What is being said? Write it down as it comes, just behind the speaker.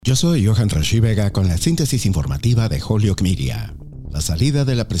Yo soy Johan Rashi Vega con la síntesis informativa de Holyoke Media. La salida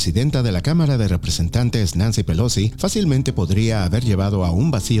de la presidenta de la Cámara de Representantes, Nancy Pelosi, fácilmente podría haber llevado a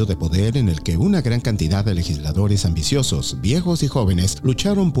un vacío de poder en el que una gran cantidad de legisladores ambiciosos, viejos y jóvenes,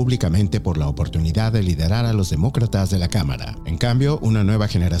 lucharon públicamente por la oportunidad de liderar a los demócratas de la Cámara. En cambio, una nueva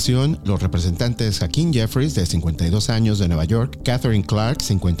generación, los representantes Hakeem Jeffries, de 52 años de Nueva York, Katherine Clark,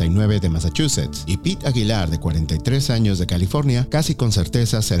 59 de Massachusetts, y Pete Aguilar, de 43 años de California, casi con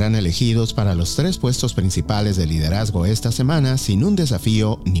certeza serán elegidos para los 3 puestos principales de liderazgo esta semana sin un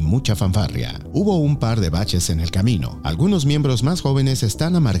desafío ni mucha fanfarria. Hubo un par de baches en el camino. Algunos miembros más jóvenes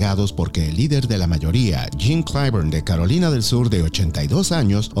están amargados porque el líder de la mayoría, Jim Clyburn de Carolina del Sur, de 82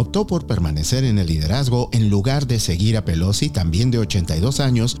 años, optó por permanecer en el liderazgo en lugar de seguir a Pelosi, también de 82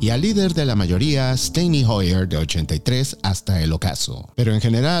 años, y al líder de la mayoría, Steny Hoyer, de 83, hasta el ocaso. Pero en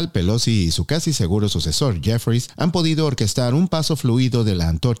general, Pelosi y su casi seguro sucesor, Jeffries, han podido orquestar un paso fluido de la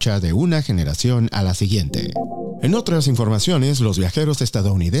antorcha de una generación a la siguiente. En otras informaciones, los viajeros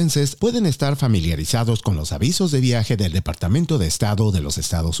estadounidenses pueden estar familiarizados con los avisos de viaje del Departamento de Estado de los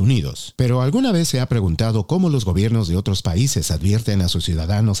Estados Unidos. Pero ¿alguna vez se ha preguntado cómo los gobiernos de otros países advierten a sus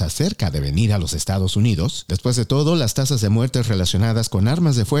ciudadanos acerca de venir a los Estados Unidos? Después de todo, las tasas de muertes relacionadas con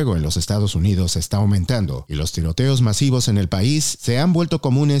armas de fuego en los Estados Unidos está aumentando, y los tiroteos masivos en el país se han vuelto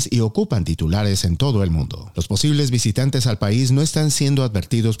comunes y ocupan titulares en todo el mundo. Los posibles visitantes al país no están siendo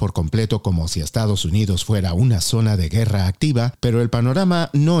advertidos por completo como si Estados Unidos fuera una zona de guerra activa, pero el panorama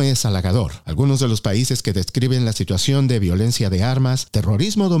no es halagador. Algunos de los países que describen la situación de violencia de armas,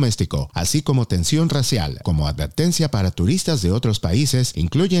 terrorismo doméstico, así como tensión racial, como advertencia para turistas de otros países,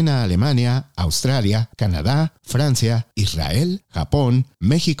 incluyen a Alemania, Australia, Canadá, Francia, Israel, Japón,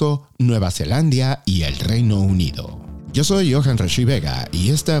 México, Nueva Zelanda y el Reino Unido. Yo soy Johan Rashi Vega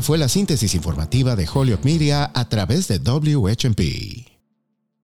y esta fue la síntesis informativa de Holyoke Media a través de WHMP.